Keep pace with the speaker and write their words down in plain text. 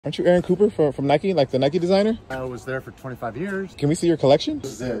Aren't you Aaron Cooper from Nike, like the Nike designer? I was there for 25 years. Can we see your collection?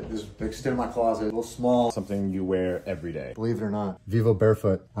 This is it. This is the extent of my closet. A little small. Something you wear every day. Believe it or not. Vivo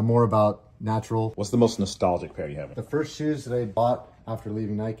Barefoot. I'm more about natural. What's the most nostalgic pair you have? The first shoes that I bought after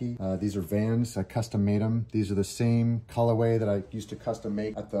leaving Nike, these are Vans. I custom made them. These are the same colorway that I used to custom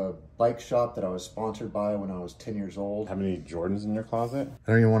make at the bike shop that I was sponsored by when I was 10 years old. How many Jordans in your closet?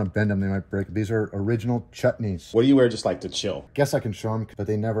 I don't even want to bend them. They might break. These are original chutneys. What do you wear just like to chill? Guess I can show them, but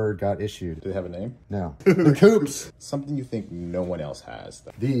they never got issued. Do they have a name? No. The Coops. Something you think no one else has.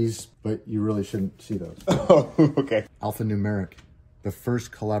 These, but you really shouldn't see those. Oh, okay. Alphanumeric. The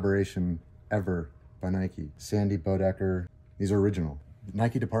first collaboration ever by Nike. Sandy Bodecker. These are original. The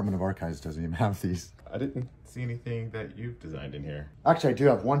Nike Department of Archives doesn't even have these. I didn't see anything that you've designed in here. Actually, I do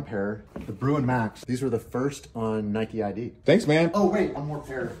have one pair. The Bruin Max. These were the first on Nike ID. Thanks, man. Oh, wait. One more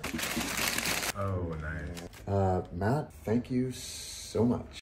pair. Oh, nice. Matt, thank you so much.